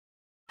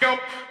Go,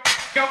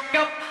 go,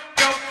 go,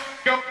 go,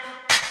 go, go,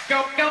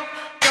 go, go,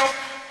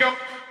 go,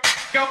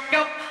 go,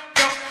 go,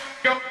 go,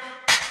 go,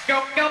 go,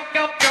 go,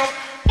 go, go.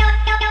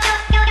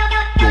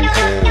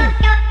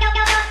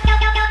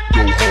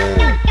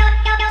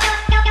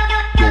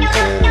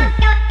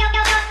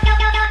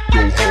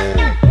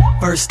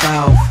 First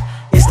off,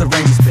 it's the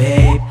Rangers,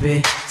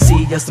 baby.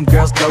 See us, some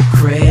girls go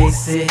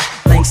crazy.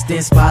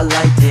 Langston,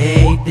 Spotlight,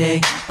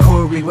 Day.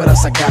 Corey, what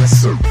else I gotta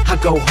say? I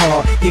go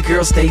hard, your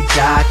girls stay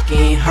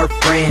jocking. Her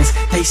friends,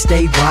 they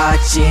stay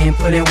watching.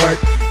 Put in work,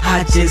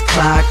 I just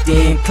clocked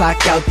in.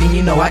 Clock out, then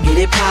you know I get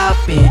it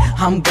poppin'.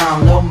 I'm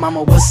gone, little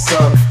mama, what's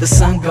up? The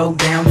sun go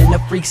down and the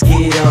freaks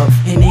get up.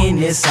 And in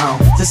this on,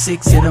 to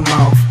 6 in the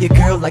morning. Your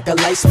girl like a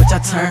light switch, I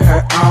turn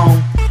her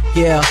on.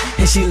 Yeah,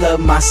 and she love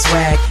my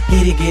swag.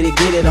 Get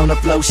it on the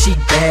floor, she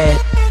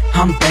bad.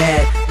 I'm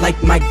bad,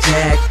 like Mike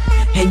Jack.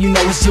 And you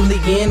know it's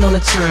Julian on the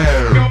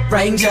trail.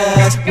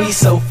 Rangers, we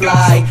so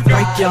fly.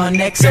 Break your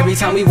necks every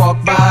time we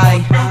walk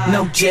by.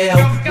 No jail,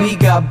 we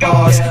got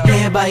bars.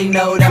 Everybody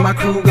know that my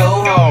crew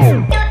go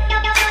home.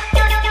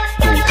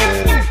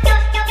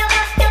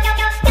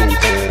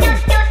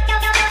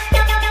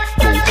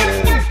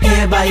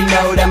 Everybody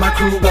know that my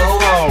crew go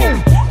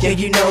home. Yeah,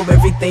 you know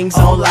everything's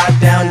on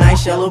lockdown.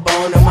 Nice yellow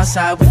bone on my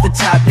side with the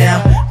top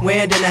down.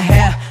 Wind in the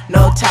hair,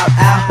 no top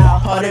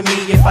out. Pardon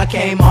me if I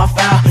came off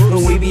out.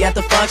 When we be at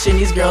the function,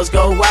 these girls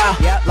go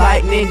wild.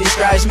 Lightning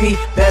describes me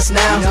best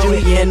now.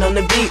 Julian on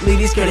the beat, lead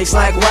these critics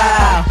like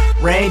wow.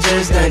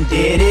 Rangers done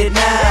did it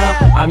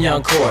now. I'm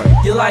young Corey,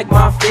 you like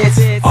my fits?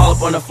 All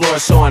up on the floor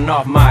showing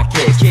off my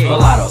kicks.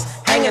 Mulattoes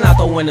hanging out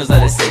the windows of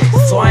the six.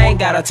 So I ain't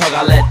gotta talk,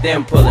 I let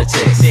them pull a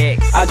chick.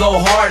 I go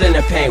hard in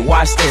the paint,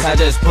 watch this. I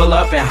just pull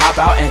up and hop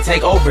out and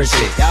take over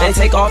shit. They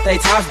take off they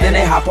tops, then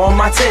they hop on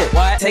my tip.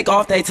 Take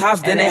off they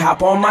tops, then they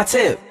hop on my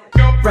tip.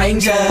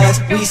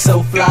 Rangers, we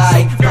so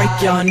fly. Break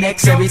your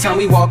necks every time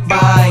we walk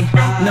by.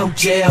 No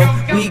jail,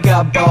 we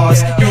got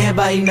bars.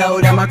 Everybody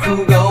know that my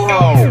crew go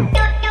home.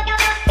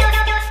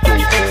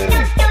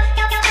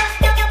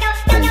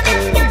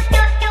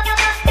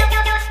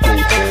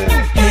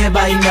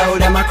 Everybody know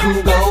that my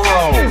crew go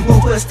home. Who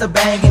puts the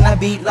bang in a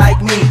beat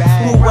like me?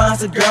 Who runs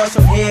the girls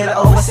from here to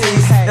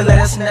overseas? They let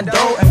us in the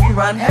door and we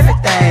run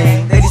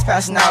everything. They just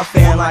passing out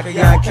feeling like a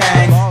young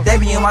king. They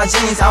be in my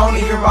jeans, I don't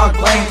even rock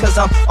blame. Cause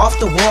I'm off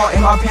the wall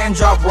and my pen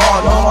drop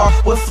raw. No more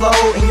with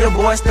flow and your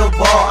boy still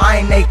ball. I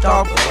ain't Nate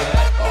Dogg.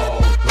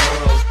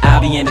 I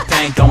be in the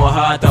paint, going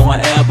hard, throwing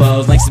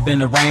elbows. Links have been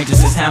the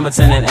Rangers, it's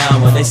Hamilton and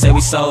Elmo. They say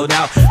we sold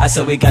out, I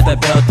said we got that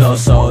belt though.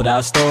 Sold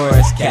out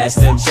stores, cash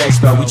them checks,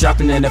 bro. We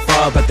dropping in the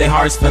fall, but they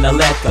hearts finna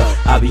let go.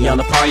 I be on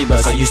the party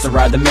bus, I used to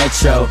ride the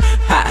metro.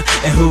 Ha,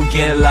 and who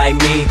get it like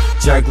me?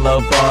 Jerk low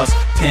boss,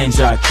 pin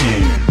drop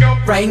king.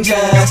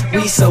 Rangers,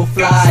 we so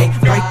fly.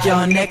 Break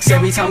your necks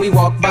every time we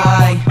walk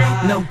by.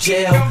 No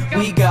jail,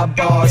 we got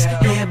bars.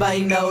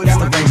 Everybody know that's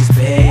the Rangers,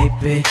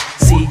 baby.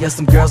 See us,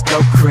 some girls go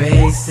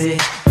crazy.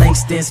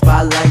 Langston,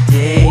 Spotlight,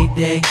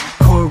 Day.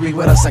 Corey,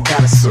 what else I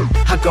gotta say?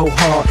 I go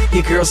hard,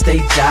 your girls stay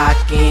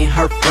jocking.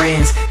 Her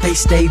friends, they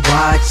stay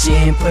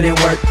watching. Put in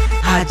work,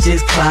 I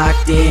just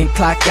clocked in.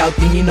 Clock out,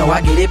 then you know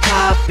I get it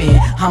poppin'.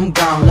 I'm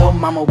gone, little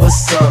mama,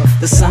 what's up?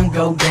 The sun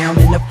go down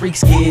and the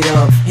freaks get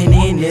up. And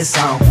in this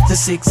on, to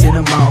 6 in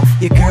the morning.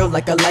 Your girl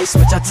like a light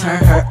switch, I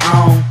turn her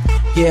on.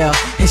 Yeah,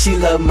 and she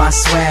love my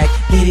swag.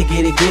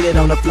 Get it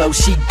on the floor,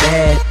 she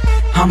bad.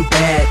 I'm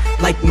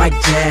bad, like Mike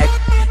Jack.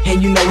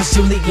 And you know it's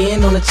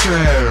Julian on the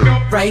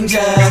trail.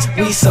 Rangers,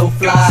 we so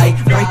fly.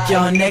 Break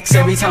your necks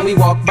every time we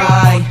walk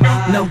by.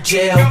 No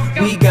jail,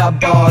 we got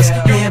bars.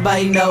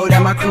 Everybody know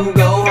that my crew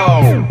go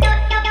home.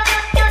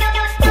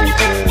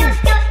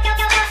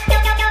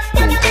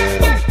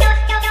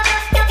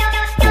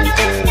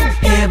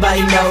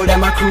 Everybody know that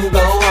my crew go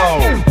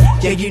home.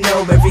 Yeah, you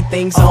know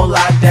everything's on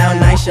lockdown.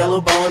 Nice yellow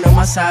bone on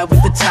my side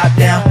with the top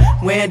down.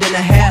 Wind in the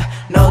hair,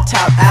 no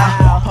top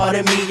out.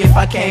 Pardon me if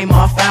I came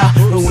off out.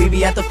 When we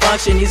be at the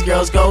function, these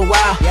girls go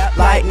wild.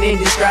 Lightning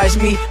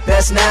describes me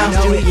best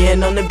now.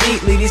 Julian on the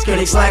beat, lead these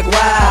critics like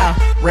wow.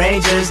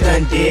 Rangers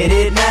done did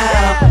it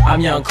now.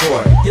 I'm young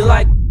Corey, you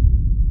like